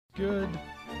Good.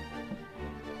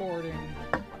 Recording.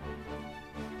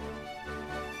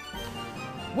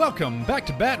 Welcome back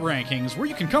to Bat Rankings, where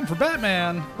you can come for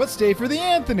Batman. But stay for the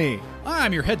Anthony.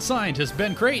 I'm your head scientist,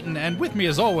 Ben Creighton, and with me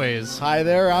as always... Hi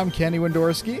there, I'm Kenny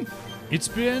Wendorski. It's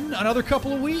been another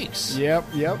couple of weeks. Yep.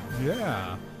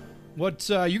 Yeah. What,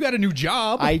 you got a new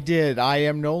job? I did. I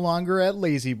am no longer at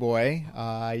Lazy Boy.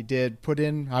 I did put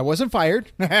in... I wasn't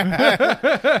fired. But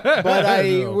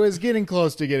I was getting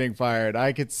close to getting fired.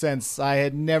 I could sense I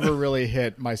had never really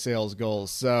hit my sales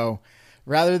goals. So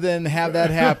rather than have that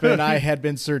happen, I had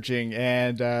been searching.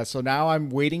 And so now I'm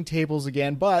waiting tables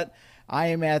again. But I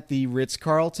am at the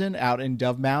Ritz-Carlton out in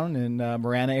Dove Mountain in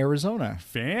Marana, Arizona.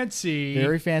 Fancy.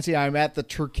 Very fancy. I'm at the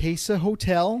Turquesa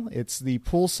Hotel. It's the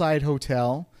poolside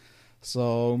hotel.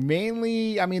 So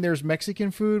mainly, I mean, there's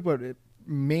Mexican food, but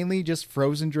mainly just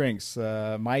frozen drinks,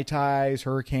 Mai Tais,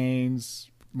 Hurricanes,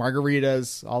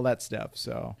 margaritas, all that stuff.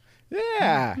 So,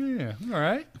 yeah. Yeah, all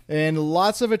right. And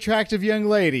lots of attractive young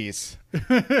ladies.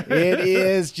 It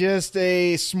is just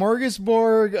a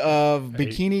smorgasbord of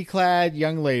bikini-clad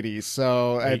young ladies.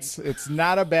 So it's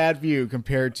not a bad view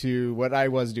compared to what I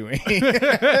was doing.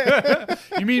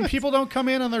 You mean people don't come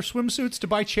in on their swimsuits to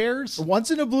buy chairs?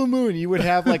 Once in a blue moon, you would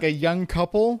have like a young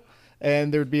couple,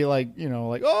 and there'd be like,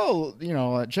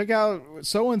 oh, check out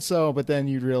so-and-so. But then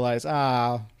you'd realize,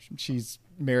 she's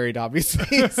married,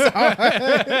 obviously. So,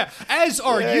 as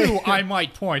are you, I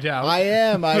might point out. I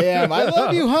am. I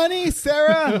love you, honey,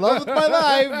 Sarah. Love of my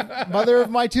life, mother of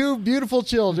my two beautiful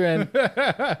children.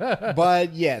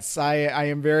 But yes, I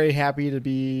am very happy to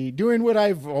be doing what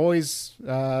I've always,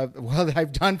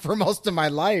 I've done for most of my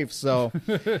life. So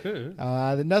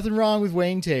nothing wrong with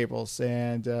weighing tables,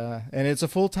 and it's a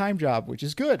full-time job, which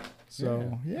is good.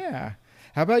 So yeah.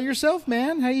 How about yourself,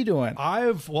 man? How you doing?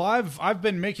 I've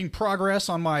been making progress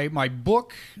on my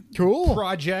book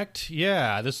project.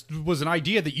 Yeah, this was an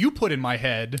idea that you put in my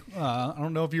head. I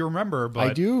don't know if you remember,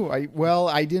 but I do.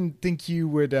 I didn't think you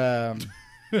would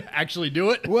actually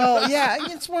do it. Well, yeah,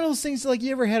 it's one of those things like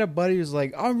you ever had a buddy who's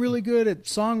like, "I'm really good at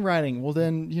songwriting." Well,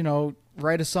 then,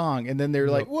 write a song, and then they're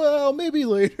like, "Well, maybe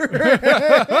later."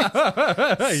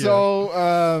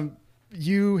 So,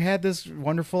 you had this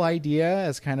wonderful idea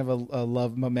as kind of a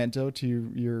love memento to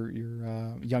your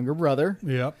younger brother.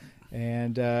 Yep.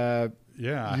 And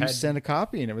you sent a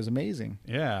copy, and it was amazing.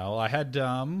 Yeah. Well, I had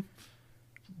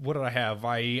what did I have?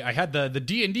 I had the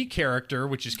D&D character,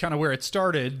 which is kind of where it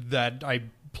started, that I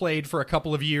played for a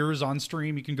couple of years on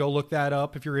stream. You can go look that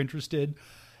up if you're interested.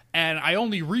 And I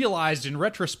only realized in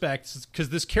retrospect, because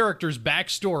this character's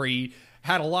backstory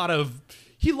had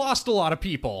he lost a lot of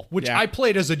people, which I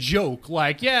played as a joke.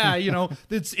 Like,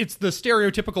 it's the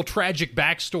stereotypical tragic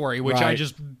backstory, which I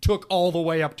just took all the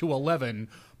way up to 11,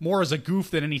 more as a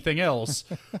goof than anything else.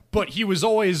 But he was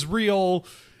always real.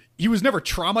 He was never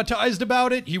traumatized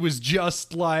about it. He was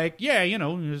just like,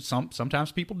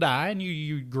 sometimes people die and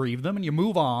you grieve them and you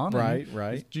move on.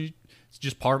 Right. It's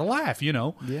just part of life,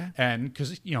 Yeah. And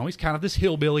because, he's kind of this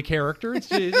hillbilly character. It's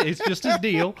just his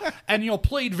deal. And,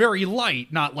 played very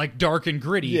light, not like dark and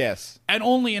gritty. Yes. And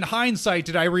only in hindsight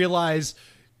did I realize,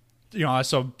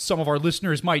 so some of our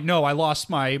listeners might know, I lost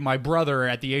my brother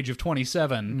at the age of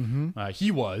 27.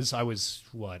 Mm-hmm.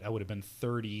 I would have been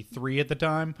 33 at the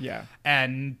time. Yeah.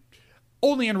 And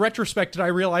only in retrospect did I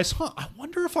realize, I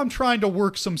wonder if I'm trying to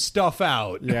work some stuff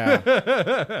out.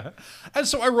 Yeah. And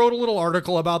so I wrote a little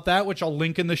article about that, which I'll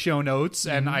link in the show notes,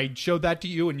 and I showed that to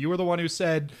you, and you were the one who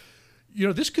said,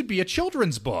 this could be a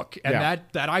children's book. And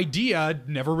that idea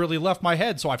never really left my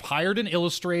head. So I've hired an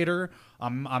illustrator.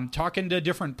 I'm talking to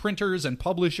different printers and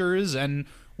publishers, and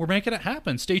we're making it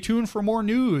happen. Stay tuned for more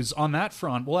news on that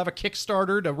front. We'll have a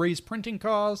Kickstarter to raise printing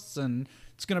costs, and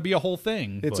it's going to be a whole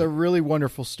thing. It's a really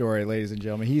wonderful story, ladies and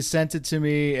gentlemen. He sent it to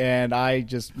me, and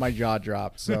my jaw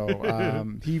dropped.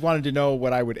 So he wanted to know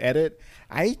what I would edit.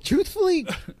 I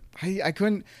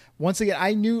couldn't. Once again,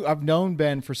 I've known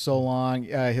Ben for so long.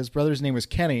 His brother's name was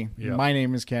Kenny. Yep. My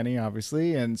name is Kenny,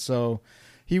 obviously. And so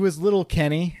he was little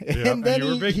Kenny. Yep. And then you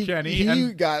were big Kenny.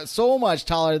 He got so much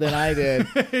taller than I did.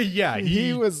 Yeah.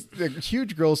 He was a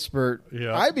huge growth spurt.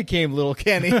 Yep. I became little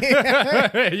Kenny.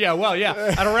 Yeah, well, yeah.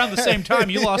 At around the same time,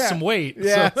 you lost some weight.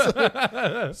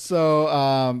 Yeah.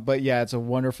 So, but yeah, it's a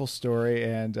wonderful story.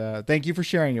 And thank you for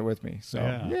sharing it with me. So,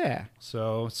 yeah.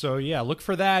 So yeah, look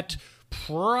for that.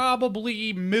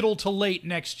 Probably middle to late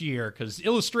next year, because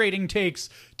illustrating takes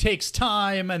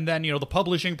time, and then the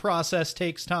publishing process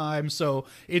takes time. So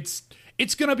it's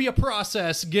gonna be a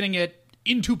process getting it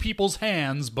into people's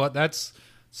hands, but that's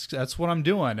what I'm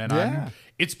doing, and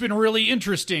it's been really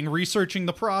interesting researching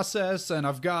the process, and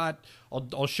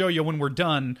I'll show you when we're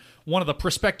done. One of the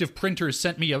prospective printers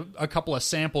sent me a couple of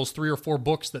samples, 3 or 4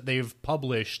 books that they've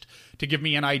published to give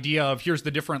me an idea of here's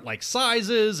the different like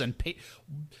sizes and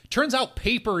turns out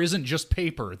paper isn't just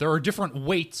paper. There are different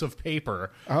weights of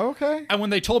paper. Okay. And when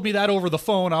they told me that over the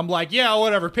phone, I'm like, yeah,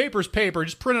 whatever. Paper's paper.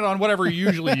 Just print it on whatever you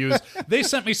usually use. They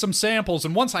sent me some samples,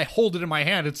 and once I hold it in my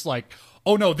hand, it's like,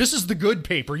 oh no, this is the good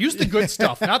paper. Use the good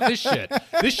stuff, not this shit.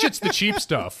 This shit's the cheap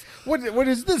stuff. What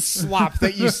is this slop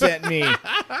that you sent me?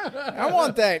 I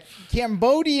want that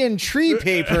Cambodian tree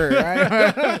paper.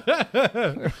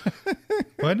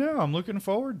 But no, I'm looking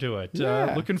forward to it.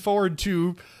 Yeah. Looking forward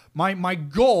to my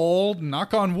goal,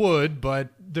 knock on wood, but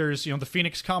there's, the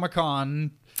Phoenix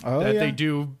Comic-Con that they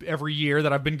do every year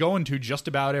that I've been going to just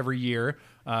about every year.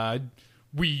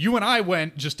 You and I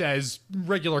went just as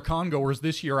regular con-goers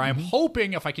this year. I'm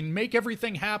hoping if I can make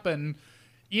everything happen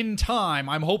in time,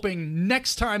 I'm hoping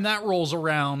next time that rolls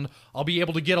around, I'll be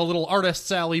able to get a little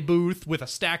Artist's Alley booth with a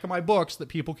stack of my books that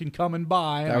people can come and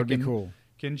buy. That would be cool.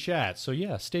 Can chat. So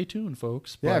yeah, stay tuned,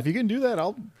 folks. Yeah, if you can do that,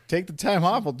 I'll take the time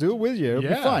off. I'll do it with you. It'll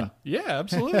be fun. Yeah,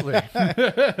 absolutely.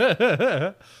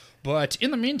 But in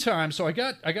the meantime, so I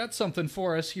got something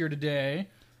for us here today.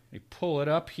 Let me pull it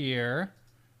up here.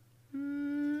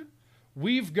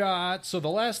 We've got the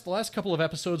last couple of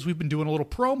episodes we've been doing a little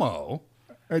promo.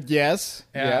 Yes.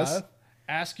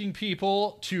 Asking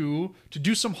people to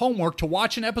do some homework, to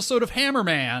watch an episode of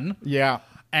Hammerman. Yeah.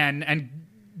 And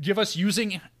give us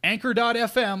using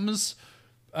Anchor.fm's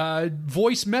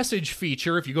voice message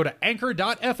feature. If you go to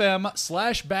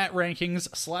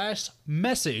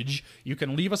anchor.fm/batrankings/message, you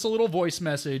can leave us a little voice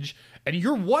message. And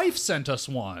your wife sent us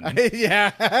one.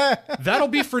 Yeah. That'll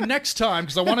be for next time,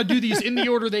 because I want to do these in the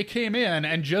order they came in.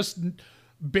 And just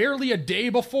barely a day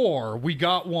before, we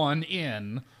got one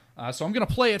in. So I'm going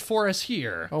to play it for us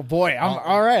here. Oh, boy.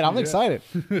 All right. I'm excited.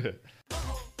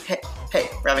 Hey,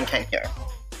 Ravenkind here.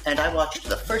 And I watched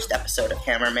the first episode of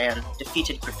Hammerman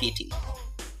Defeated Graffiti.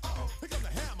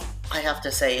 I have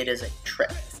to say it is a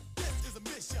trip.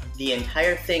 The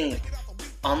entire thing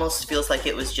almost feels like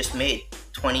it was just made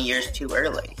 20 years too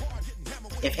early.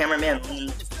 If Hammerman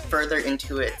leaned further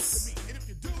into its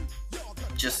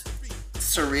just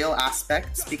surreal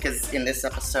aspects, because in this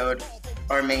episode,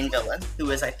 our main villain,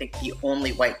 who is I think the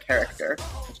only white character,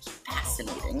 which is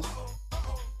fascinating,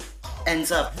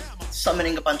 ends up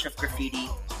summoning a bunch of graffiti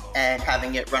and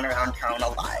having it run around town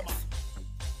alive.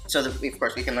 So that, of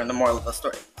course, we can learn the moral of the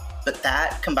story. But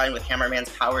that, combined with Hammerman's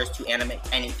powers to animate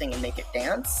anything and make it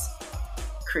dance,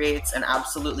 creates an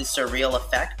absolutely surreal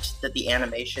effect that the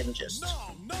animation just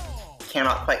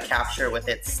cannot quite capture with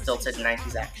its stilted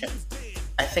 90s action.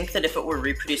 I think that if it were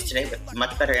reproduced today with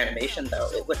much better animation, though,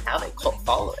 it would have a cult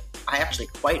following. I actually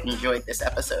quite enjoyed this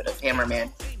episode of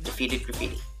Hammerman Defeated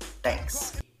Graffiti.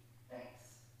 Thanks.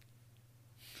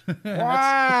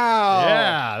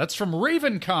 Wow. That's from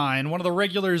Ravenkind, one of the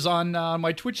regulars on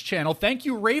my Twitch channel. Thank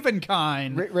you,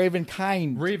 Ravenkind.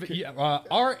 Ravenkind. Ravenkine.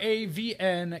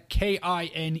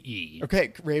 Okay,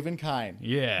 Ravenkind.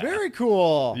 Yeah. Very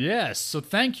cool. Yes, so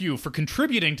thank you for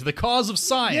contributing to the cause of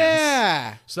science.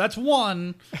 Yeah. So that's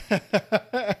one.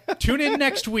 Tune in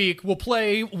next week. We'll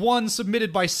play one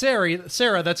submitted by Sarah.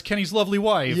 Sarah, that's Kenny's lovely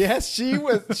wife. Yes, she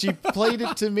played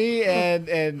it to me,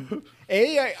 and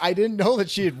I didn't know that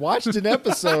she had watched an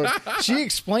episode. She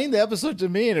explained the episode to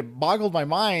me, and it boggled my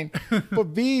mind.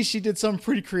 But B, she did something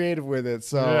pretty creative with it.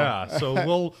 So yeah,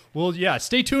 so we'll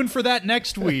stay tuned for that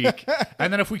next week.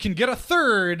 And then if we can get a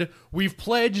third, we've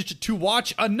pledged to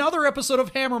watch another episode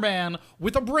of Hammerman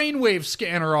with a brainwave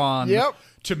scanner on. Yep.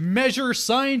 To measure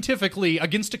scientifically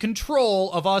against a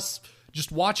control of us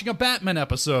just watching a Batman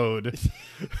episode.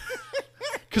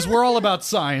 Because we're all about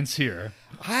science here.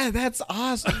 That's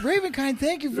awesome. Ravenkind,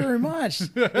 thank you very much.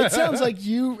 It sounds like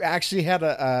you actually had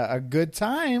a good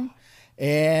time.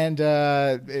 And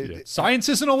science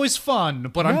isn't always fun,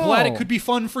 but I'm glad it could be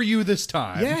fun for you this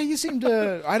time. Yeah, you seem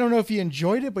to, I don't know if you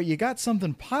enjoyed it, but you got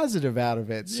something positive out of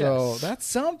it. So that's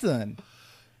something.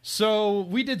 So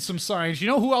we did some science. You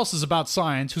know who else is about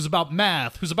science? Who's about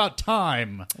math? Who's about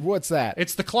time? What's that?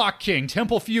 It's the Clock King,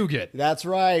 Temple Fugit. That's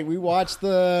right. We watched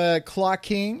the Clock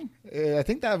King. I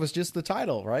think that was just the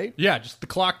title, right? Yeah, just the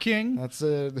Clock King. That's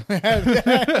well,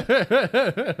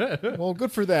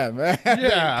 good for them.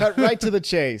 Yeah. Cut right to the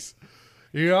chase.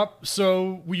 Yep.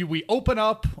 So we open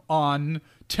up on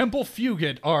Temple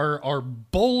Fugit, our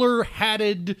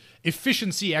bowler-hatted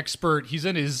efficiency expert. He's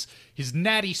in his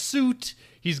natty suit.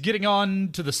 He's getting on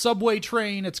to the subway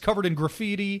train. It's covered in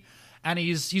graffiti. And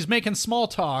he's making small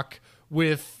talk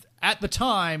with, at the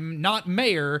time, not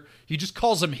Mayor. He just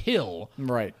calls him Hill.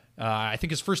 Right. I think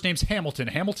his first name's Hamilton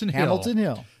Hill. Hamilton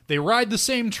Hill. They ride the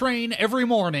same train every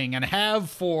morning and have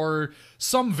for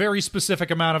some very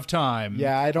specific amount of time.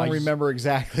 Yeah, I don't remember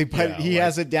exactly, but he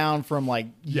has it down from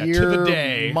year, to the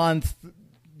day, month,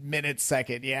 minute,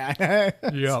 second. Yeah.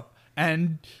 Yep.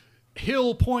 And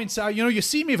Hill points out, you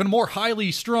seem even more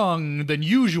highly strung than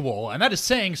usual, and that is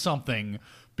saying something,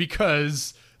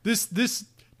 because this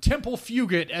Temple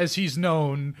Fugit, as he's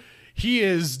known, he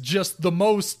is just the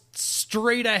most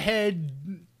straight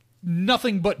ahead,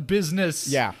 nothing but business.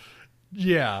 Yeah.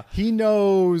 Yeah. He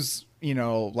knows,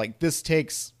 this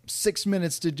takes 6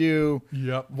 minutes to do.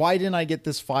 Yep. Why didn't I get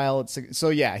this file at 6? So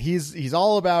yeah, he's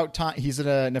all about time. He's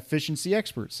an efficiency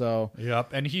expert. So yep.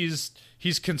 And he's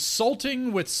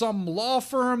consulting with some law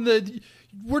firm that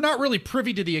we're not really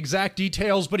privy to the exact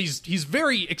details, but he's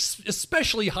very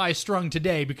especially high strung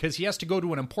today because he has to go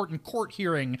to an important court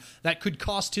hearing that could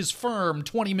cost his firm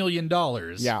 $20 million.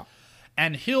 Yeah.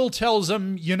 And Hill tells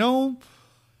him,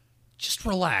 just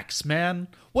relax, man.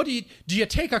 What do you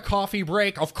take a coffee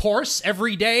break? Of course,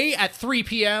 every day at 3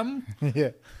 p.m. Yeah.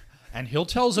 And Hill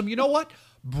tells him, you know what?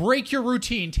 Break your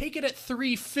routine. Take it at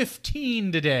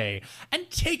 3:15 today. And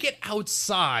take it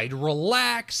outside.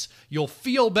 Relax. You'll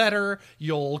feel better.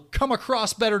 You'll come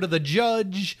across better to the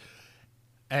judge.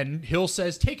 And Hill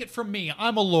says, take it from me.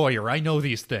 I'm a lawyer. I know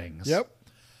these things. Yep.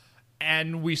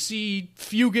 And we see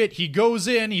Fugit. He goes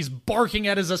in. He's barking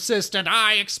at his assistant.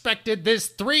 I expected this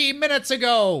 3 minutes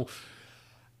ago.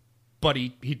 But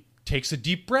he takes a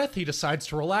deep breath. He decides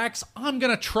to relax. I'm going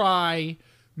to try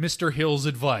Mr. Hill's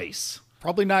advice.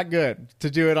 Probably not good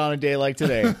to do it on a day like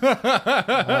today.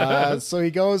 So he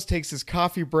goes, takes his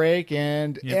coffee break,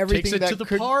 and everything takes it to the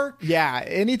park. Yeah,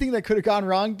 anything that could have gone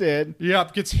wrong did.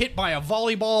 Yep, gets hit by a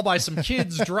volleyball by some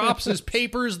kids, drops his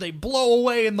papers, they blow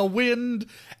away in the wind,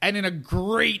 and in a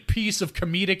great piece of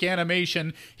comedic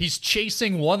animation, he's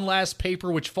chasing one last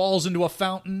paper which falls into a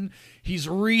fountain. He's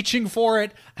reaching for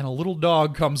it, and a little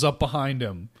dog comes up behind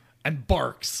him and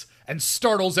barks and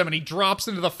startles him, and he drops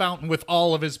into the fountain with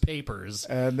all of his papers.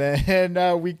 And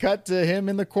then we cut to him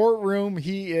in the courtroom.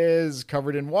 He is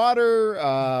covered in water,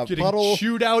 getting puddle.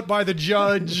 chewed out by the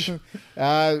judge.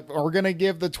 We're going to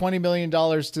give the $20 million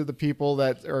to the people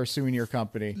that are suing your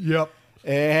company. Yep.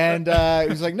 And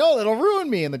he's like, no, that'll ruin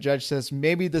me. And the judge says,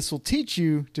 maybe this will teach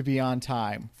you to be on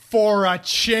time. For a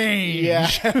change.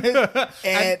 Yeah.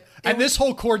 And this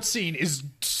whole court scene is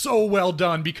so well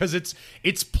done because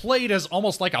it's played as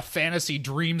almost like a fantasy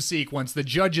dream sequence. The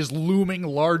judge is looming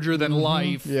larger than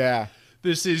life. Yeah.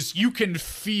 This is, you can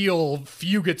feel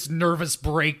Fugit's nervous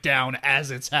breakdown as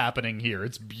it's happening here.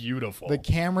 It's beautiful. The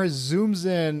camera zooms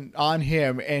in on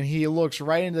him, and he looks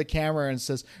right into the camera and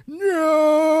says,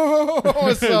 no!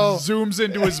 So zooms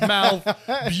into his mouth.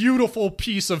 Beautiful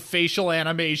piece of facial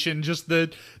animation. Just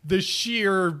the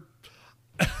sheer...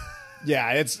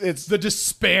 Yeah, it's the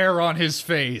despair on his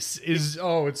face is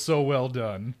it's so well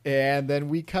done. And then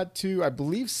we cut to, I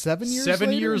believe, 7 years later?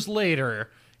 7 years later.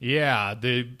 Yeah,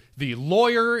 the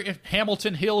lawyer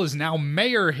Hamilton Hill is now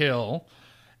Mayor Hill,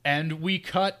 and we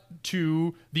cut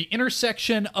to the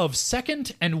intersection of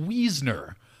 2nd and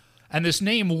Wiesner. And this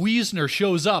name Wiesner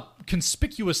shows up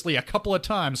conspicuously a couple of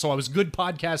times, so I was good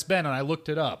podcast Ben and I looked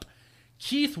it up.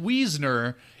 Keith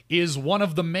Wiesner is one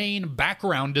of the main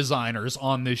background designers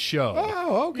on this show.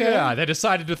 Oh, okay. Yeah, they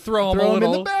decided to throw him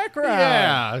in the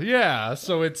background. Yeah.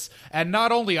 So and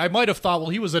not only, I might have thought, well,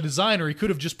 he was a designer, he could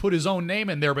have just put his own name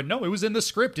in there, but no, it was in the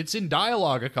script. It's in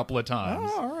dialogue a couple of times.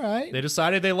 Oh, all right. They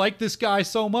decided they liked this guy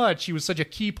so much, he was such a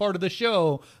key part of the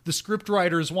show, the script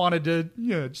writers wanted to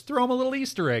just throw him a little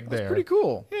Easter egg there. That's pretty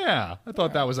cool. Yeah, I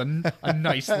thought that was a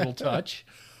nice little touch.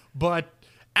 But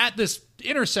at this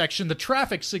intersection, the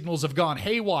traffic signals have gone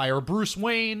haywire. Bruce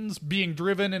Wayne's being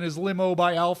driven in his limo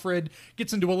by Alfred,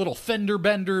 gets into a little fender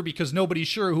bender because nobody's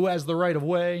sure who has the right of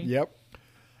way. Yep.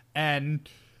 And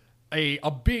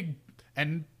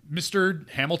and Mr.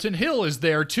 Hamilton Hill is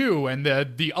there too, and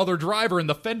the other driver in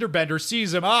the fender bender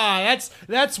sees him.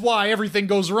 That's why everything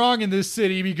goes wrong in this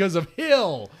city, because of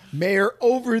Hill. Mayor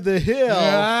over the hill.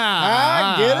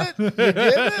 Get it? You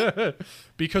get it?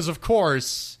 Because of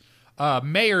course,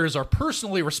 mayors are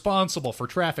personally responsible for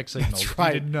traffic signals. That's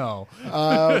right. You didn't know.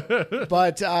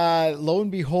 But lo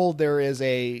and behold, there is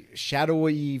a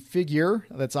shadowy figure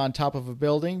that's on top of a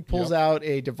building, pulls out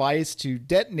a device to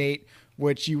detonate,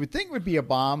 which you would think would be a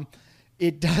bomb.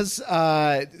 It does,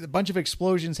 a bunch of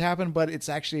explosions happen, but it's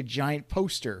actually a giant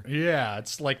poster. Yeah,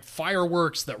 it's like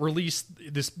fireworks that release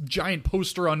this giant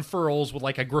poster unfurls with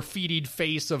like a graffitied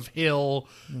face of Hill.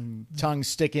 Tongue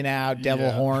sticking out,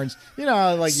 devil horns.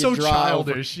 Like so you draw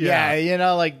childish.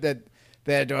 over, like that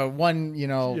that one,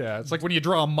 Yeah, it's like when you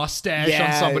draw a mustache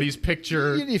Yeah, on somebody's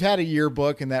picture. You've had a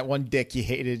yearbook and that one dick you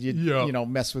hated, Yep.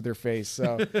 mess with their face.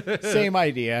 So same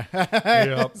idea.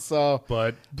 Yep. So,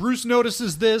 But Bruce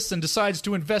notices this and decides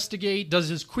to investigate, does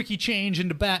his quickie change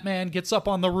into Batman, gets up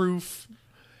on the roof,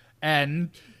 and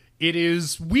it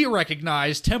is, we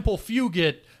recognize, Temple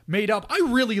Fugit made up. I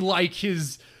really like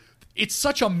his... It's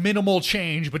such a minimal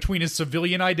change between his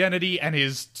civilian identity and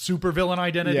his supervillain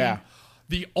identity. Yeah.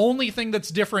 The only thing that's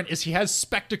different is he has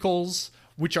spectacles,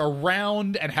 which are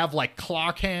round and have like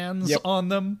clock hands Yep. on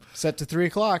them. set to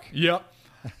 3:00. Yep.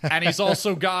 And he's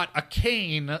also got a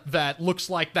cane that looks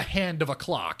like the hand of a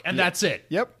clock. And that's it.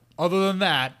 Yep. Other than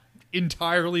that,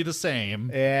 entirely the same.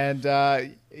 And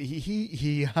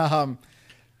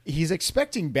he's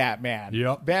expecting Batman.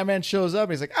 Yep. Batman shows up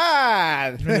and he's like,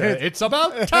 It's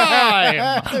about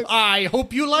time. I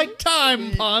hope you like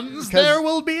time puns. There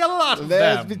will be a lot of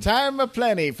there's them. be time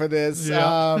aplenty for this.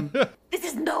 Yeah. This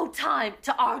is no time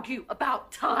to argue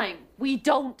about time. We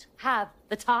don't have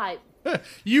the time.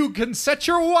 You can set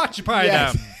your watch by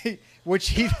Yes. them. Which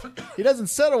he doesn't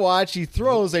set a watch. He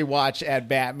throws a watch at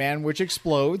Batman, which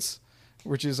explodes.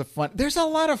 Which is there's a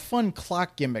lot of fun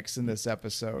clock gimmicks in this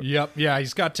episode. Yep, yeah,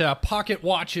 he's got pocket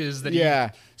watches that Yeah.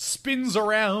 he spins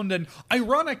around, and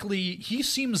ironically, he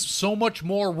seems so much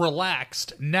more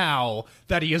relaxed now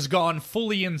that he has gone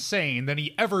fully insane than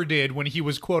he ever did when he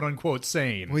was quote-unquote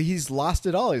sane. Well, he's lost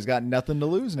it all. He's got nothing to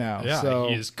lose now. Yeah, so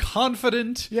he is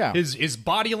confident. Yeah. His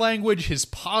body language, his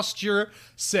posture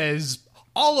says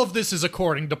all of this is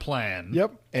according to plan.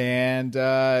 Yep. And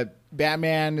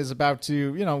Batman is about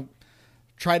to,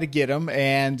 try to get him.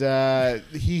 And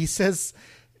he says,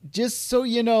 just so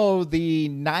you know, the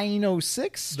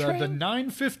 9:06 The train?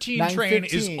 9:15 train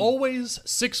is 9:15. always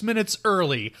 6 minutes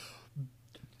early.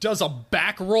 Does a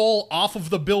back roll off of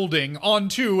the building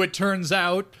onto, it turns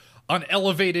out, an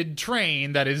elevated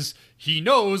train that is, he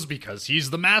knows because he's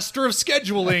the master of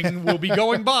scheduling, will be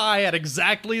going by at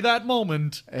exactly that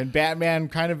moment. And Batman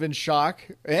kind of in shock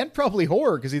and probably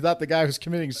horror because he thought the guy was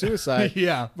committing suicide.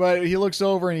 Yeah. But he looks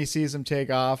over and he sees him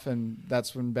take off. And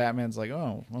that's when Batman's like,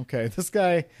 oh, okay, this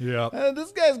guy, Yep.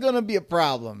 this guy's going to be a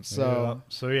problem. So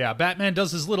So yeah, Batman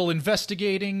does his little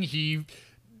investigating. He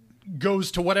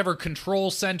goes to whatever control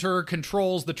center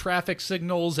controls the traffic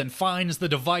signals and finds the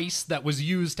device that was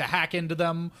used to hack into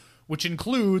them, which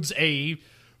includes a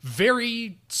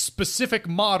very specific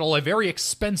model, a very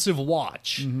expensive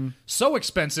watch. So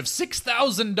expensive,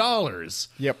 $6,000.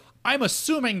 Yep. I'm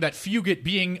assuming that Fugit,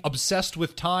 being obsessed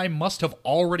with time, must have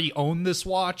already owned this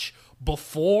watch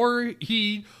before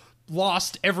he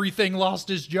lost everything, lost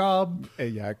his job.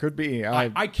 yeah, it could be.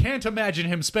 I can't imagine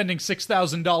him spending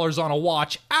 $6,000 on a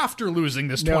watch after losing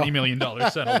this No. $20 million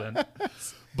settlement.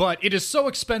 But it is so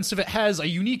expensive, it has a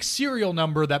unique serial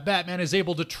number that Batman is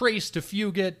able to trace to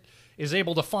Fugit, is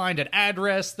able to find an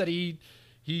address that he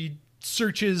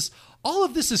searches. All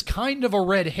of this is kind of a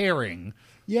red herring.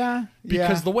 yeah.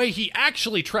 Because the way he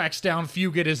actually tracks down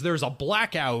Fugit is there's a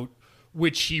blackout,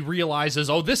 which he realizes,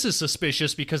 oh, this is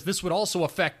suspicious because this would also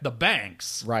affect the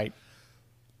banks. Right.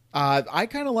 I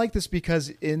kind of like this because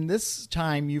in this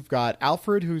time you've got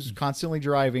Alfred who's constantly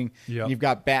driving. Yep. You've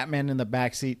got Batman in the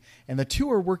backseat, and the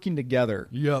two are working together.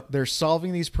 Yep. They're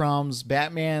solving these problems.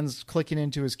 Batman's clicking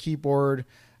into his keyboard,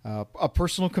 a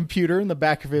personal computer in the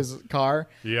back of his car.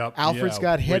 Yep. Alfred's Yeah,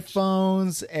 got which-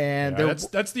 headphones, and Yeah, they're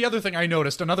that's the other thing I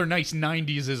noticed. Another nice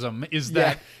 90s-ism is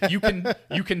that you can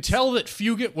tell that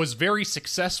Fugit was very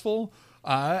successful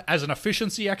as an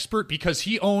efficiency expert because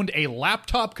he owned a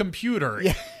laptop computer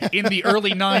in the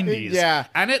early 90s. Yeah.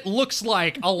 And it looks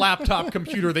like a laptop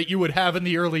computer that you would have in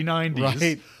the early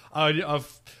 90s. Right.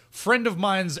 Friend of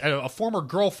mine's, a former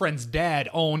girlfriend's dad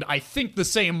owned, I think, the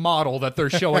same model that they're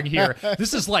showing here.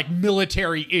 This is like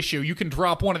military issue. You can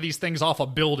drop one of these things off a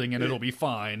building and it'll be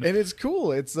fine. and it's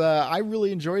cool. It's I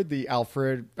really enjoyed the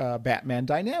Alfred Batman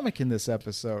dynamic in this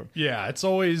episode. Yeah, it's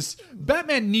always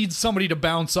Batman needs somebody to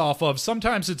bounce off of.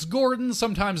 Sometimes it's Gordon,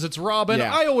 sometimes it's Robin.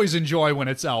 Yeah. I always enjoy when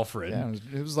it's Alfred. Yeah,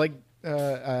 it was like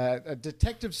a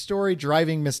detective story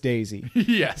driving Miss Daisy.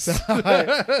 Yes.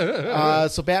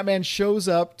 So Batman shows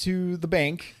up to the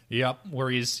bank. Yep,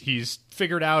 where he's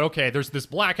figured out, okay, there's this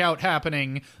blackout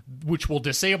happening which will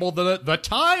disable the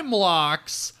time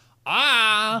locks.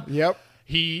 Yep.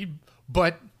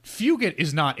 But Fugit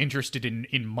is not interested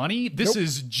in money. This Nope.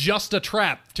 is just a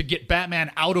trap to get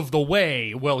Batman out of the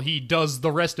way while he does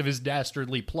the rest of his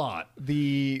dastardly plot.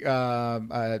 The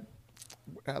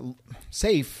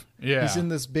safe. Yeah. He's in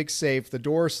this big safe. The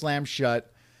door slams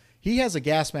shut. He has a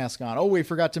gas mask on. Oh, we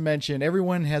forgot to mention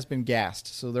everyone has been gassed,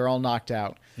 so they're all knocked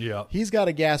out. Yeah. He's got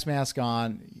a gas mask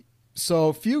on.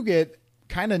 So Fugit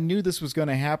kind of knew this was going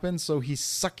to happen, so he's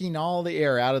sucking all the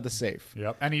air out of the safe.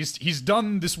 Yep. And he's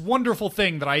done this wonderful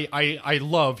thing that I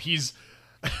love. He's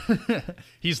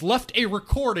he's left a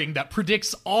recording that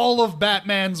predicts all of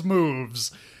Batman's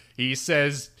moves. He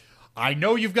says, I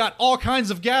know you've got all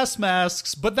kinds of gas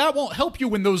masks, but that won't help you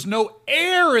when there's no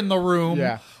air in the room.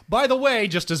 Yeah. By the way,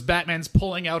 just as Batman's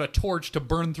pulling out a torch to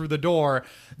burn through the door,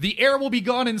 the air will be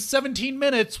gone in 17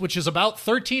 minutes, which is about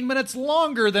 13 minutes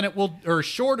longer than it will, or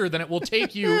shorter than it will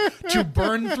take you to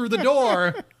burn through the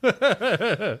door.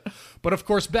 But of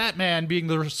course, Batman, being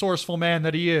the resourceful man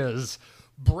that he is,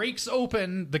 breaks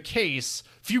open the case.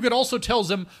 Fugit also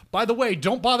tells him, by the way,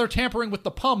 don't bother tampering with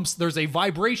the pumps. There's a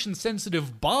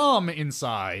vibration-sensitive bomb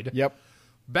inside. Yep.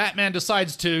 Batman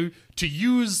decides to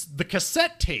use the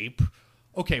cassette tape.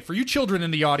 Okay, for you children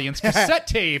in the audience, cassette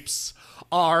tapes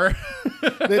are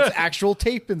It's actual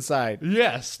tape inside.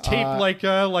 yes, tape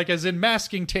like as in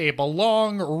masking tape, a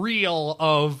long reel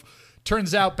of.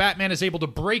 Turns out Batman is able to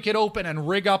break it open and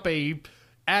rig up a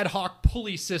ad hoc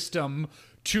pulley system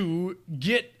to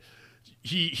get.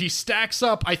 He stacks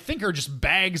up, I think, are just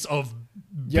bags of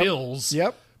bills.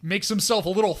 Yep. Makes himself a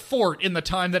little fort in the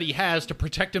time that he has to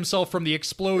protect himself from the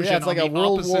explosion. Yeah, it's like on a the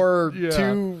World opposite- War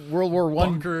yeah. II, World War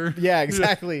One Bunker. Yeah,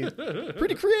 exactly.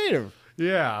 Pretty creative.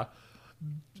 Yeah.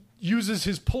 Uses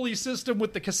his pulley system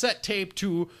with the cassette tape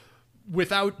to,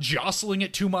 without jostling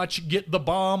it too much, get the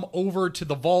bomb over to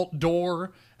the vault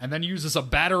door, and then uses a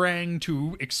batarang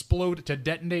to explode it, to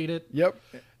detonate it. Yep.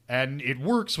 And it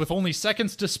works with only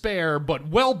seconds to spare, but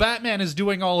while Batman is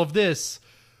doing all of this,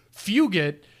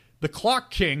 Fugit, the Clock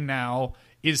King now,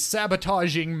 is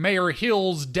sabotaging Mayor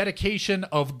Hill's dedication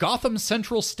of Gotham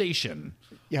Central Station.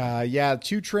 Yeah,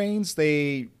 2 trains,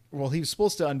 he was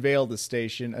supposed to unveil the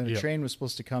station, and a Yep. train was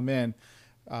supposed to come in.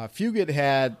 Fugit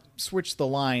had switched the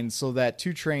lines so that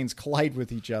 2 trains collide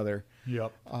with each other.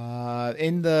 Yep.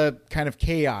 In the kind of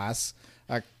chaos,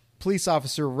 a police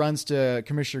officer runs to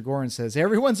Commissioner Gordon and says,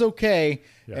 everyone's okay.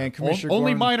 And Commissioner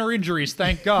Only Gordon... minor injuries,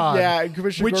 thank God. Yeah, and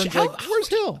Commissioner Gordon's like, where's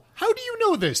Hill? How do you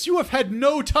know this? You have had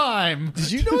no time.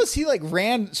 Did you notice he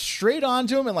ran straight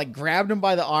onto him and grabbed him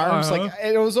by the arms? Uh-huh.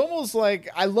 It was almost like,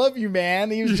 I love you,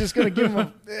 man. He was just going to give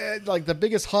him the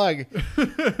biggest hug.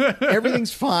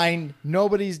 Everything's fine.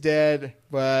 Nobody's dead.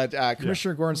 But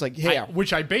Commissioner Gordon's like, hey.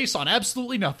 Which I base on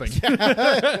absolutely nothing.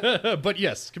 But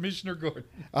yes, Commissioner Gordon.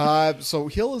 So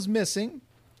Hill is missing.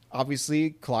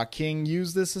 Obviously, Clock King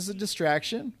used this as a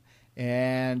distraction.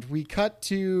 And we cut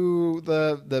to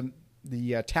the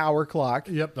tower clock.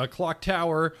 Yep, the clock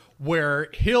tower where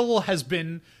Hill has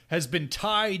been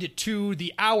tied to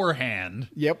the hour hand.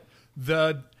 Yep.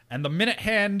 The minute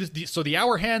hand. So the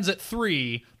hour hand's at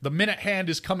 3. The minute hand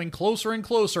is coming closer and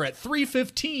closer. At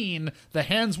 3:15, the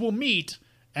hands will meet,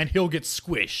 and Hill gets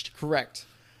squished. Correct.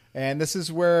 And this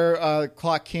is where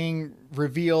Clock King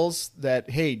reveals that,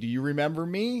 hey, do you remember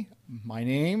me? My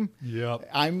name? Yep.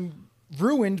 I'm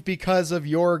ruined because of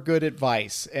your good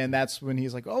advice. And that's when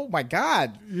he's like, oh my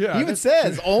God. Yeah, He even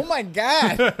says, oh my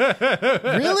God.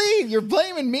 Really? You're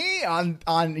blaming me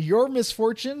on your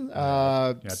misfortune?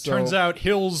 Turns out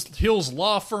Hill's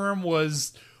law firm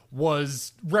was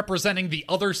representing the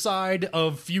other side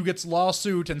of Fugit's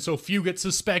lawsuit, and so Fugit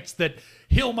suspects that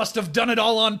Hill must have done it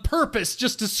all on purpose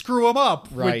just to screw him up.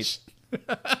 Right.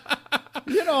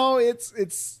 He's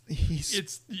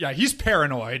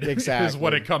paranoid. Exactly. Is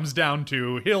what it comes down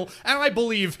to. Hill, and I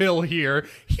believe Hill here,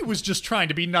 he was just trying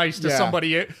to be nice to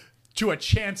somebody, to a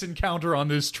chance encounter on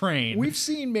this train. We've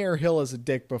seen Mayor Hill as a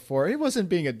dick before. He wasn't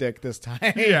being a dick this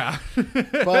time. Yeah.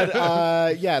 But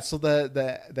so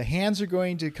the hands are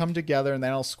going to come together and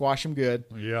that'll squash him good.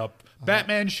 Yep.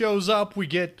 Batman shows up. We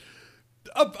get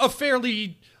a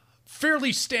fairly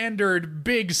standard,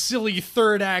 big, silly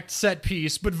third act set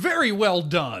piece, but very well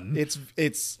done.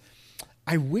 It's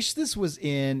I wish this was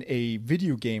in a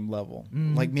video game level,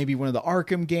 like maybe one of the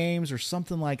Arkham games or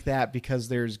something like that, because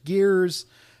there's gears.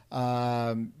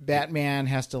 Batman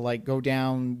has to go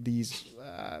down these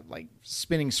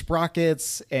spinning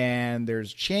sprockets, and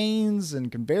there's chains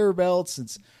and conveyor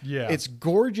belts. It's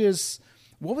gorgeous.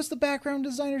 What was the background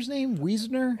designer's name?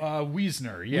 Wiesner?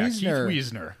 Wiesner. Yeah, Keith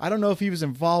Wiesner. I don't know if he was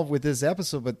involved with this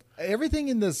episode, but everything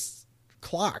in this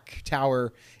clock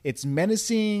tower, it's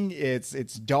menacing, it's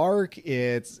dark,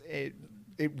 it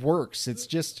works. It's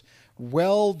just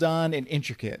well done and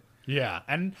intricate. Yeah,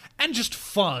 and just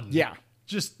fun. Yeah.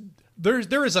 Just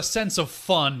there is a sense of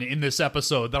fun in this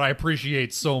episode that I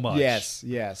appreciate so much.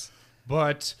 Yes.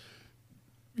 But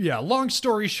yeah, long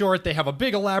story short, they have a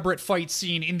big elaborate fight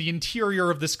scene in the interior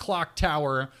of this clock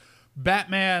tower.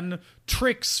 Batman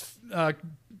tricks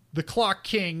the Clock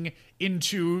King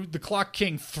the Clock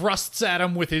King thrusts at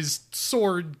him with his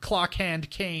sword clock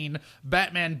hand cane.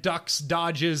 Batman ducks,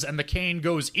 dodges, and the cane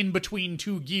goes in between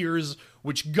two gears,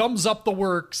 which gums up the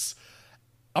works.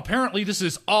 Apparently, this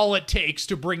is all it takes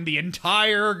to bring the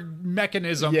entire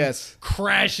mechanism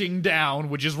crashing down,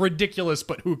 which is ridiculous,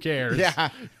 but who cares? Yeah.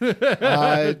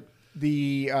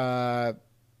 The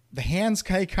hands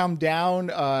kind of come down.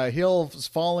 Hill is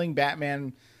falling.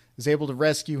 Batman is able to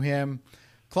rescue him.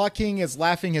 Clock King is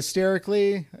laughing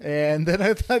hysterically, and then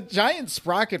a giant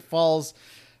sprocket falls.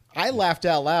 I laughed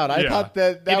out loud. I thought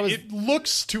that was... It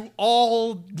looks to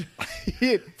all...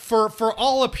 for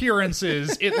all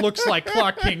appearances, it looks like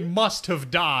Clock King must have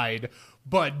died,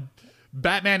 but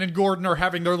Batman and Gordon are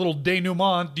having their little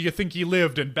denouement. Do you think he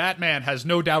lived? And Batman has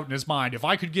no doubt in his mind. If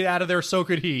I could get out of there, so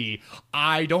could he.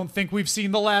 I don't think we've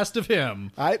seen the last of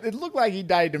him. It looked like he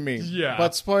died to me. Yeah.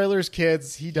 But spoilers,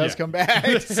 kids, he does come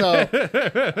back. So,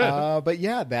 but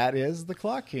yeah, that is the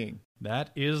Clock King.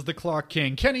 That is the Clock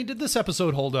King. Kenny, did this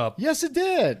episode hold up? Yes, it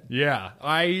did. Yeah,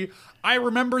 I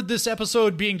remembered this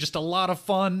episode being just a lot of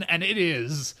fun, and it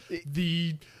is.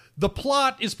 The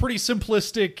plot is pretty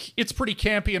simplistic, it's pretty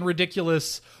campy and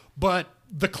ridiculous, but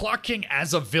the Clock King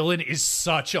as a villain is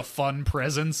such a fun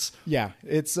presence. Yeah,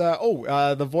 it's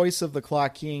the voice of the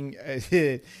Clock King.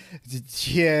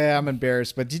 Yeah, I'm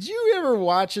embarrassed, but did you ever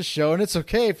watch a show? And it's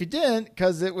okay if you didn't,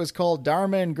 because it was called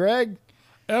Dharma and Greg.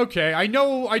 Okay, I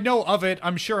know of it.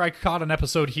 I'm sure I caught an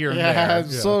episode here and there. Yeah.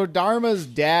 So Dharma's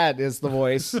dad is the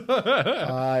voice.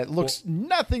 It looks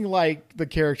nothing like the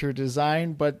character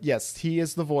design, but yes, he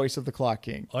is the voice of the Clock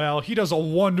King. Well, he does a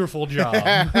wonderful job.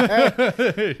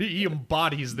 He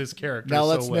embodies this character. Now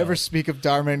let's never speak of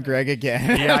Dharma and Greg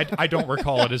again. Yeah, I don't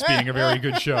recall it as being a very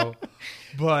good show.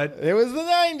 But it was the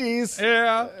 90s.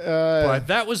 Yeah. But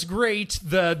that was great.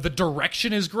 The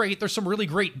direction is great. There's some really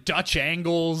great Dutch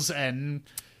angles and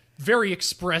very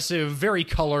expressive, very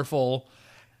colorful.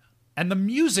 And the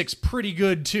music's pretty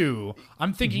good, too.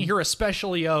 I'm thinking here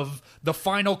especially of the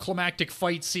final climactic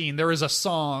fight scene. There is a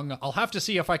song. I'll have to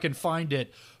see if I can find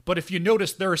it. But if you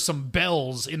notice, there are some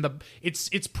bells in the... It's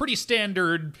pretty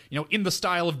standard, in the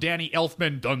style of Danny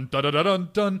Elfman, dun, dun, dun, dun, dun,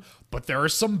 dun. But there are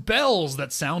some bells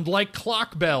that sound like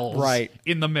clock bells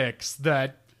in the mix.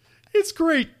 It's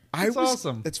great. It's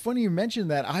awesome. It's funny you mentioned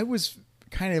that. I was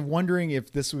kind of wondering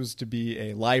if this was to be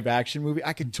a live action movie.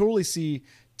 I could totally see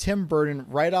Tim Burton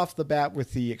right off the bat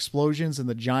with the explosions and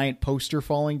the giant poster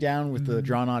falling down with the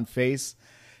drawn on face.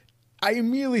 I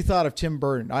immediately thought of Tim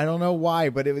Burton. I don't know why,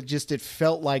 but it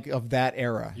felt like of that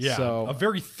era. Yeah, so, a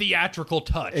very theatrical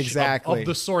touch. Exactly. Of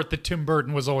the sort that Tim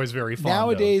Burton was always very fond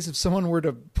Nowadays, of. if someone were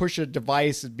to push a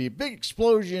device, it'd be a big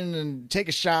explosion and take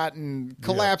a shot and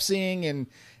collapsing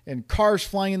and cars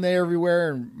flying in there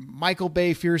everywhere and Michael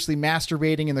Bay fiercely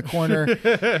masturbating in the corner.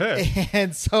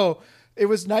 And so... it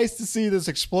was nice to see this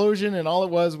explosion, and all it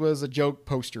was a joke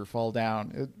poster fall down.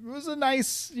 It was a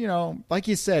nice, like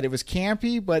you said, it was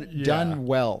campy, but done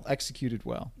well, executed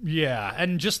well. Yeah,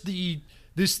 and just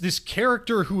this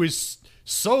character who is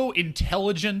so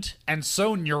intelligent and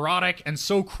so neurotic and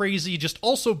so crazy, just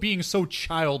also being so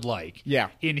childlike. Yeah.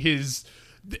 In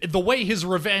the way his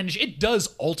revenge, it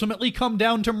does ultimately come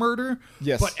down to murder.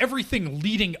 Yes. But everything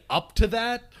leading up to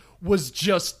that was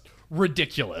just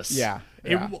ridiculous. Yeah.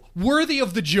 Worthy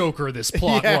of the Joker, this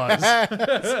plot was.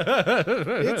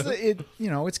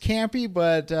 It's campy,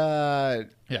 but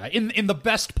in the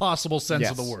best possible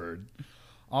sense of the word.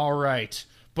 All right,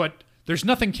 but there's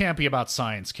nothing campy about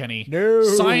science, Kenny. No,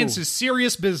 science is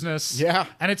serious business. Yeah,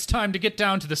 and it's time to get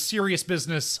down to the serious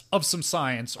business of some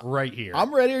science right here.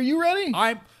 I'm ready. Are you ready?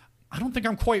 I don't think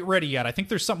I'm quite ready yet. I think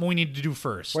there's something we need to do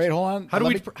first. Wait, hold on. How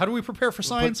do we prepare for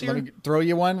science here? Let me throw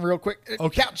you one real quick.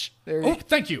 Okay. Couch. There you go.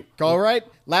 Thank you. All right.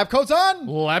 Lab coats on.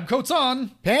 Lab coats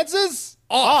on. Pantses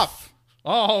off.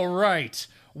 All right.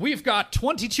 We've got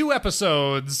 22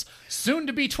 episodes, soon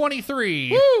to be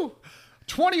 23. Woo!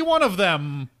 21 of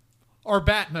them are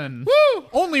Batman. Woo!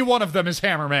 Only one of them is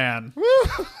Hammerman.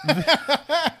 Woo!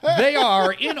 They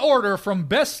are in order from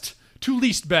best to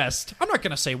least best. I'm not going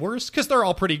to say worst, because they're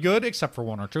all pretty good, except for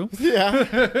one or two.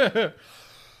 Yeah.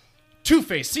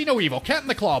 Two-Face, See No Evil, Cat in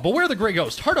the Claw, Beware the Grey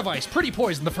Ghost, Heart of Ice, Pretty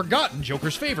Poison, The Forgotten,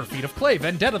 Joker's Favor, Feet of Clay,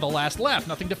 Vendetta, The Last Laugh,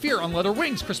 Nothing to Fear, On Leather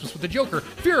Wings, Christmas with the Joker,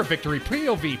 Fear of Victory,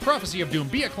 POV, Prophecy of Doom,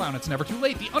 Be a Clown, It's Never Too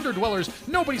Late, The Underdwellers,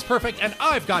 Nobody's Perfect, and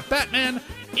I've Got Batman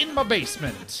in My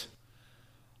Basement.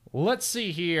 Let's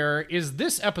see here. Is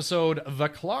this episode The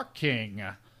Clock King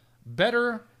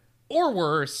better or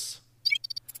worse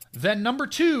than number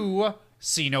 2,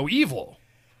 See No Evil?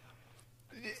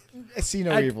 See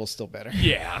No Evil is still better.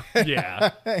 Yeah.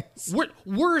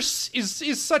 Worse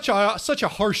is such a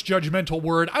harsh judgmental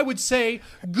word. I would say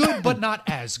good, but not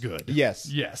as good. Yes.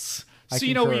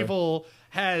 See No concur. Evil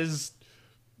has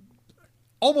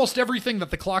almost everything that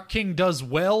the Clock King does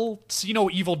well. See No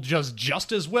Evil does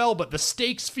just as well, but the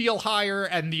stakes feel higher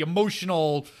and the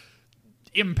emotional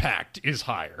impact is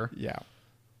higher. Yeah.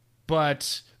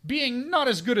 But being not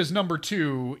as good as number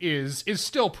 2 is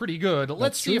still pretty good.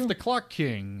 Let's see if true. the Clock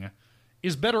King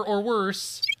is better or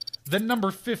worse than number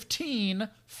 15,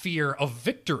 Fear of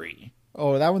Victory.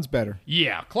 Oh, that one's better.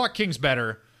 Yeah, Clock King's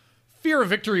better. Fear of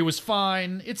Victory was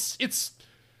fine. It's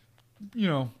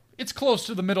close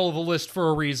to the middle of the list for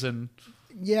a reason.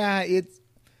 Yeah,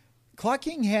 Clock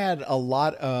King had a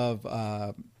lot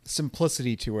of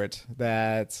simplicity to it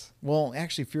that, well,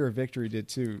 actually Fear of Victory did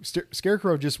too.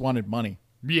 Scarecrow just wanted money.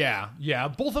 Yeah.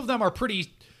 Both of them are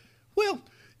pretty, well,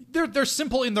 they're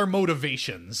simple in their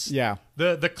motivations. Yeah.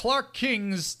 The Clock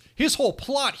King's, his whole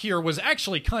plot here was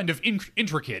actually kind of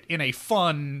intricate in a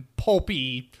fun,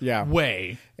 pulpy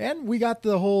way. And we got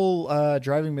the whole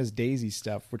Driving Miss Daisy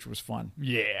stuff, which was fun.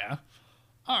 Yeah.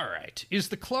 All right. Is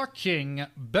the Clock King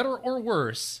better or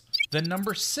worse than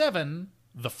number 7,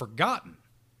 The Forgotten?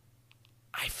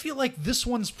 I feel like this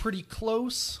one's pretty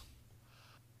close.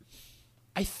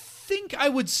 I think I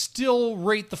would still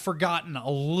rate The Forgotten a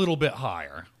little bit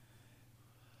higher.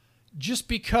 Just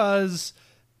because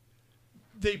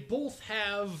they're both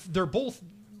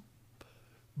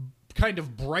kind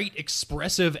of bright,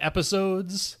 expressive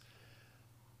episodes.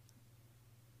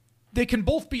 They can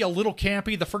both be a little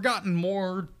campy. The Forgotten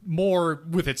more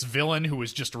with its villain, who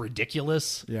is just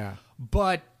ridiculous. Yeah.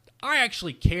 But I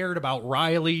actually cared about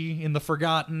Riley in The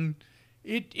Forgotten.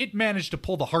 It managed to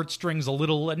pull the heartstrings a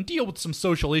little and deal with some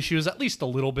social issues, at least a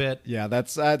little bit. Yeah,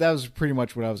 that was pretty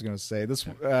much what I was going to say. This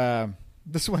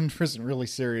one wasn't really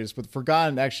serious, but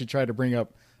Forgotten actually tried to bring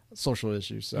up social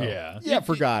issues. So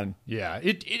Forgotten.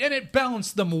 It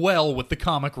balanced them well with the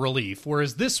comic relief,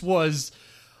 whereas this was,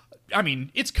 I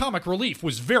mean, its comic relief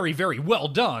was very, very well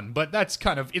done, but that's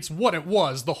kind of, it's what it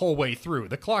was the whole way through.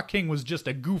 The Clock King was just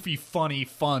a goofy, funny,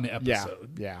 fun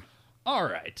episode. Yeah. All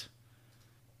right.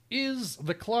 Is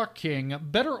the Clock King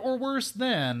better or worse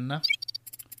than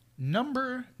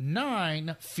number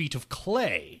 9, Feet of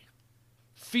Clay?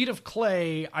 Feet of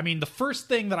Clay, I mean, the first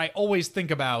thing that I always think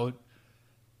about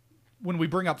when we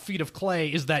bring up Feet of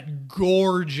Clay is that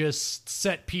gorgeous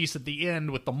set piece at the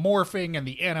end with the morphing and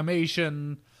the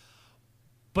animation.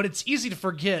 But it's easy to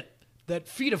forget that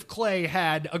Feet of Clay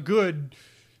had a good,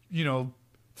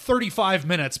 35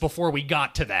 minutes before we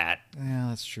got to that. Yeah,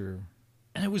 that's true.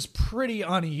 And it was pretty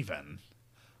uneven.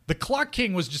 The Clock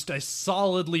King was just a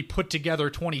solidly put together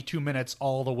 22 minutes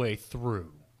all the way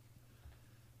through.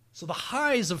 So the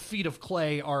highs of Feet of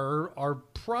Clay are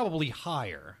probably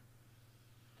higher.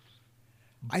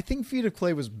 I think Feet of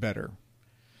Clay was better.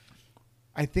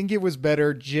 I think it was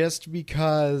better just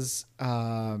because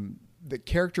the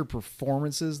character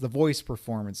performances, the voice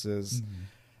performances,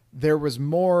 there was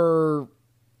more...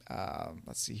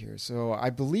 let's see here. So I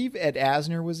believe Ed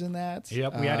Asner was in that.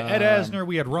 Yep, we had Ed Asner,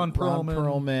 we had Ron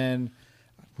Perlman.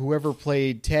 Whoever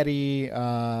played Teddy,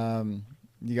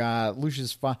 you got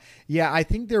Lucius Yeah, I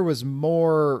think there was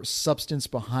more substance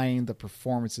behind the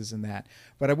performances in that.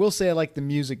 But I will say I like the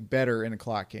music better in A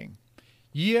Clock King.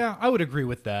 Yeah, I would agree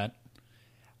with that.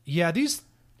 Yeah, these...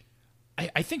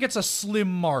 I think it's a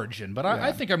slim margin, but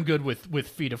I think I'm good with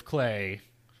Feet of Clay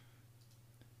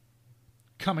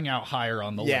coming out higher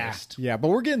on the list. Yeah, but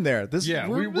we're getting there.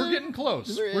 We're getting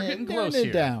close. We're getting close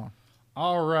here. Down.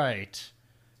 All right.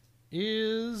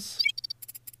 Is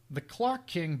the Clock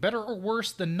King better or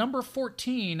worse than number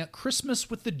 14, Christmas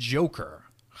with the Joker?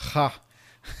 Ha.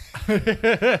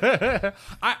 I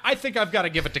think I've got to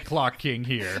give it to Clock King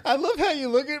here. I love how you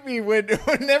look at me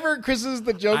whenever Christmas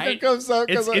the Joker comes out.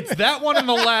 It's that one and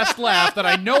the last laugh that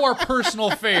I know are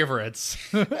personal favorites.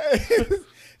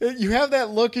 You have that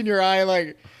look in your eye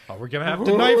like... Oh, we're going to have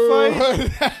to knife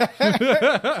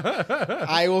fight?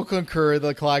 I will concur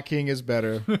the Clock King is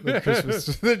better than Christmas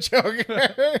the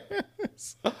Joker.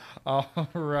 All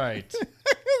right.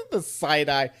 The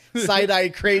side-eye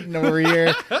Creighton over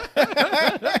here.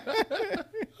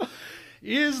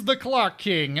 Is the Clock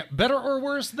King better or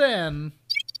worse than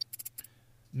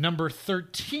number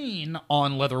 13,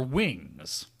 On Leather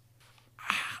Wings?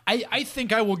 I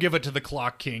think I will give it to the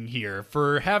Clock King here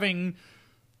for having...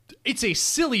 It's a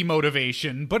silly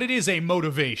motivation, but it is a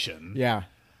motivation. Yeah.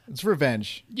 It's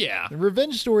revenge. Yeah. The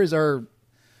revenge stories are...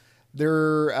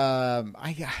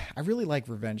 I really like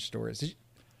revenge stories.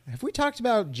 Have we talked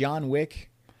about John Wick?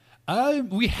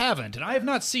 We haven't, and I have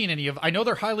not seen any of. I know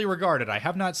they're highly regarded. I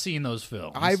have not seen those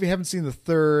films. I haven't seen the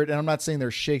third, and I'm not saying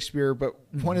they're Shakespeare, but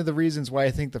one of the reasons why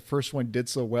I think the first one did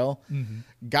so well,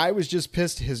 guy was just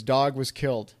pissed his dog was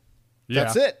killed. Yeah.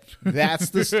 That's it. That's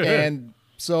the and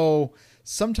so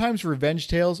sometimes revenge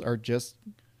tales are just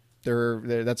they're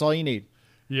that's all you need.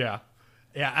 Yeah,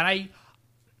 and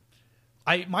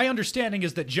my understanding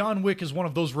is that John Wick is one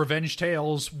of those revenge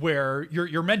tales where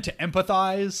you're meant to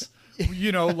empathize.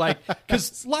 You know, like,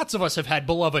 because lots of us have had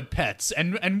beloved pets,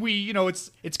 and we, you know,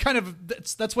 it's kind of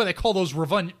that's why they call those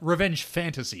revenge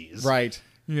fantasies, Right?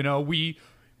 You know, we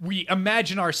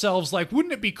imagine ourselves like,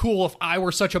 wouldn't it be cool if I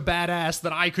were such a badass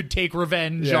that I could take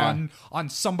revenge on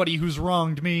somebody who's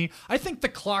wronged me? I think the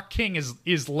Clock King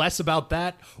is less about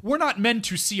that. We're not meant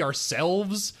to see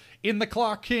ourselves in the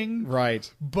Clock King,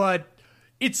 Right. but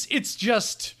it's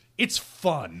just. It's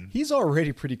fun. He's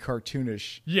already pretty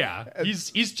cartoonish. Yeah,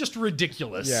 he's just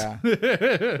ridiculous. Yeah.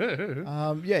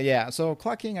 Yeah. So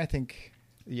Clock King, I think,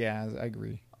 I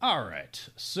agree. All right.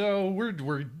 So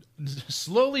we're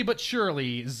slowly but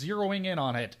surely zeroing in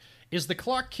on it. Is the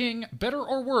Clock King better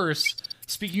or worse?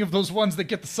 Speaking of those ones that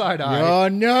get the side eye. Oh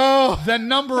no! Than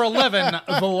number 11,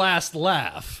 The Last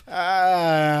Laugh.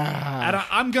 And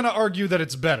I'm gonna argue that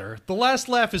it's better. The Last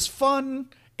Laugh is fun.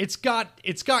 It's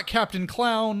got Captain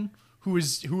Clown, who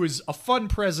is a fun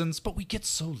presence, but we get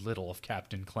so little of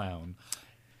Captain Clown.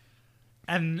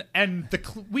 And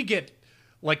we get,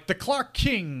 like, the Clock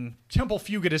King, Temple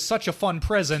Fugit, is such a fun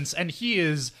presence, and he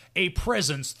is a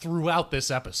presence throughout this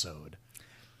episode.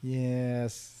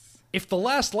 Yes. If The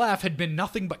Last Laugh had been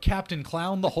nothing but Captain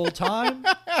Clown the whole time,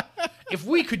 if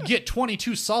we could get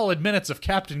 22 solid minutes of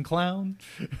Captain Clown.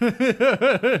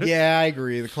 Yeah, I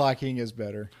agree. The Clock King is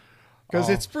better. Because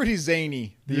it's pretty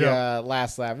zany. The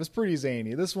Last Laugh is pretty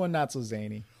zany. This one, not so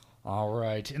zany. All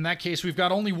right. In that case, we've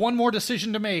got only one more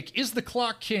decision to make. Is the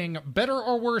Clock King better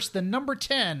or worse than number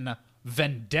 10,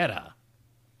 Vendetta?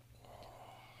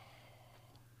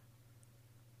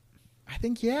 I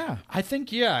think, yeah. I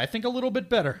think a little bit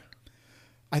better.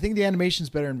 I think the animation's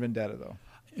better in Vendetta, though.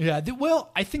 Yeah,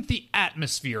 well, I think the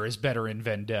atmosphere is better in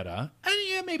Vendetta. And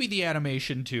yeah, maybe the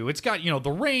animation, too. It's got,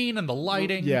 the rain and the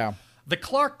lighting. Yeah. The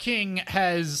Clock King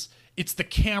it's the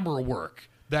camera work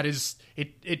that is,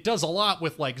 it does a lot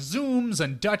with like zooms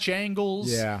and Dutch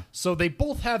angles. Yeah. So they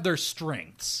both have their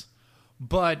strengths,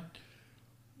 but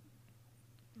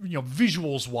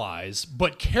visuals wise,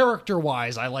 but character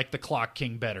wise, I like the Clock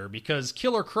King better because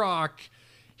Killer Croc,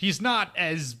 he's not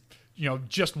as,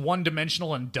 just one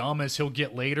dimensional and dumb as he'll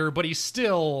get later, but he's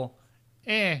still,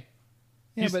 Yeah,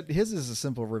 but his is a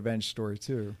simple revenge story,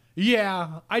 too.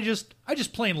 Yeah, I just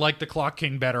plain like the Clock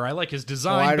King better. I like his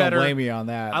design I better. don't blame you on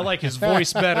that. I like his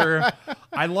voice better.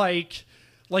 I like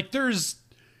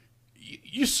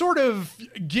you sort of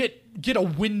get a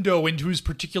window into his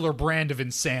particular brand of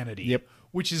insanity. Yep.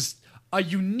 Which is a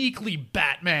uniquely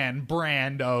Batman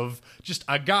brand of just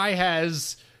a guy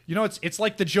has, it's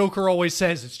like the Joker always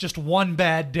says, it's just one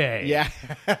bad day. Yeah.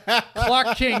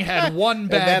 Clock King had one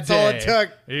bad that's day. all it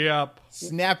took. Yep.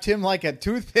 Snapped him like a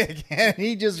toothpick, and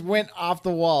he just went off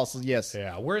the wall. So, yes.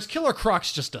 Yeah, whereas Killer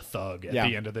Croc's just a thug at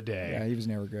the end of the day. Yeah, he was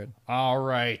never good. All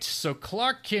right, so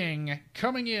Clock King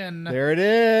coming in there it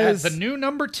is. at the new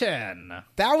number 10.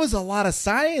 That was a lot of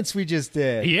science we just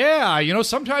did. Yeah,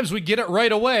 sometimes we get it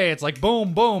right away. It's like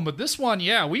boom, boom. But this one,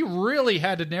 we really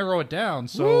had to narrow it down.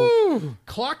 So Woo!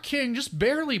 Clock King just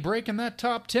barely breaking that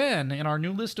top 10 in our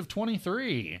new list of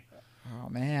 23. Oh,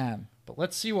 man. But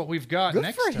let's see what we've got Good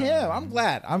next for time. him. I'm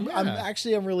glad. I'm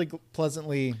really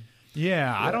pleasantly.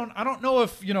 Yeah, I don't know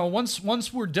if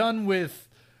once we're done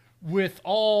with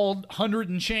all 100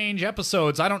 and change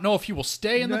episodes, I don't know if he will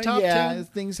stay in the top 10. Yeah,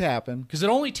 things happen. Because it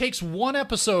only takes one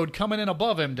episode coming in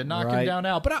above him to knock him down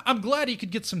out. But I'm glad he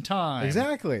could get some time.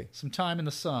 Exactly. Some time in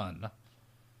the sun.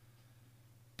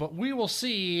 But we will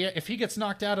see if he gets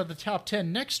knocked out of the top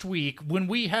 10 next week when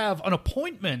we have an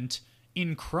appointment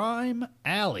in Crime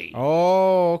Alley.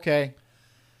 Oh, okay.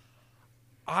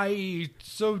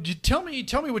 So tell me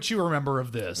what you remember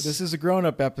of this. This is a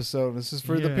grown-up episode. This is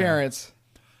for the parents.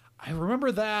 I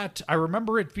remember that. I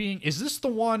remember it being. Is this the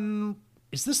one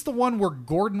where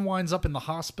Gordon winds up in the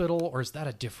hospital, or is that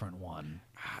a different one?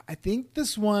 I think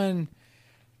this one.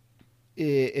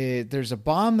 There's a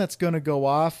bomb that's going to go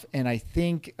off, and I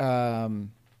think.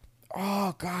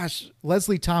 Oh gosh,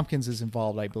 Leslie Tompkins is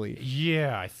involved, I believe.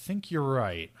 Yeah, I think you're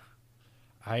right.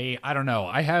 I don't know.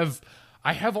 I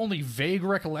have only vague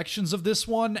recollections of this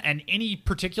one, and any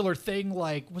particular thing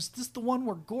like, was this the one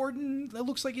where Gordon, it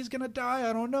looks like he's gonna die?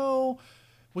 I don't know.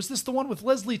 Was this the one with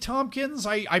Leslie Tompkins?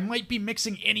 I might be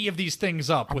mixing any of these things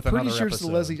up with another Pretty sure episode.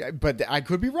 it's the Leslie, but I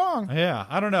could be wrong. Yeah,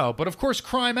 I don't know. But of course,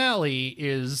 Crime Alley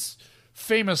is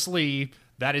famously,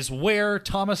 that is where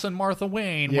Thomas and Martha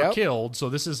Wayne were Yep. killed. So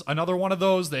this is another one of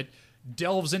those that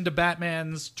delves into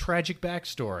Batman's tragic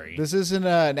backstory. This isn't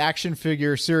an action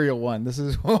figure serial one. This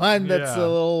is one that's Yeah. a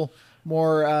little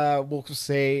more, we'll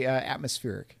say,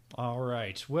 atmospheric. All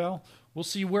right. Well, we'll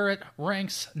see where it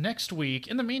ranks next week.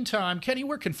 In the meantime, Kenny,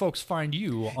 where can folks find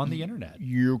you on the internet?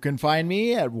 You can find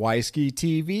me at Wisky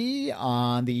TV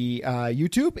on the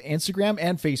YouTube, Instagram,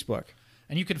 and Facebook.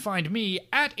 And you can find me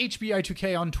at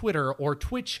HBI2K on Twitter or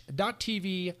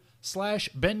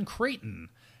twitch.tv/Ben Creighton.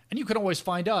 And you can always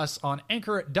find us on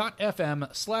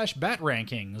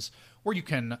anchor.fm/BatRankings, where you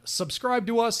can subscribe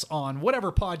to us on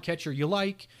whatever podcatcher you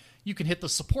like. You can hit the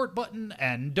support button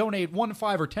and donate $1,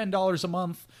 $5, or $10 a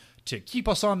month to keep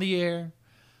us on the air.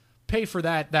 Pay for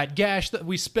that gash that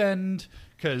we spend,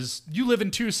 because you live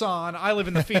in Tucson, I live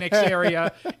in the Phoenix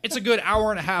area. It's a good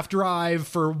hour and a half drive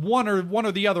for one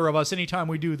or the other of us anytime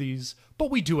we do these,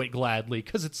 but we do it gladly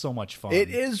because it's so much fun. It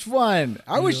is fun.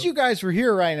 I wish you guys were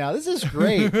here right now. This is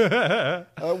great.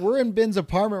 We're in Ben's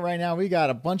apartment right now. We got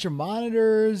a bunch of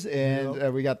monitors,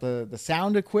 and we got the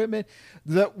sound equipment.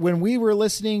 When we were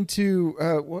listening to,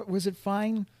 what was it,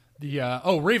 Fine?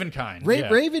 Ravenkind.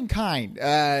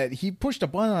 Ravenkind. He pushed a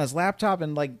button on his laptop,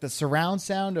 and like the surround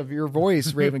sound of your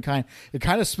voice, Ravenkind, it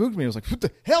kind of spooked me. I was like, what the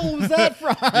hell was that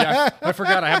from? Yeah, I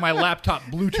forgot I have my laptop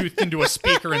Bluetoothed into a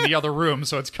speaker in the other room,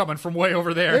 so it's coming from way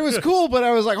over there. It was cool, but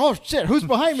I was like, oh shit, who's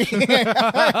behind me? No,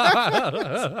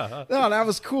 that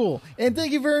was cool. And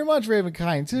thank you very much,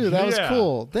 Ravenkind, too. That was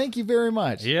cool. Thank you very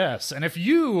much. Yes, and if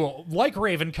you, like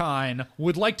Ravenkind,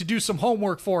 would like to do some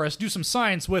homework for us, do some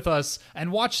science with us,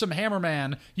 and watch some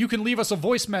Hammerman, you can leave us a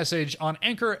voice message on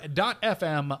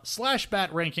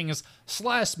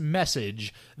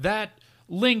anchor.fm/BatRankings/message. That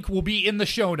link will be in the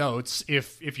show notes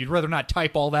if you'd rather not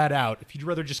type all that out. If you'd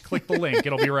rather just click the link,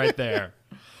 it'll be right there.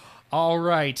 All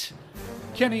right.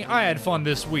 Kenny, I had fun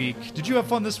this week. Did you have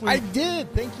fun this week? I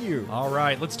did. Thank you. All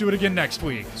right, let's do it again next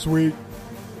week. Sweet.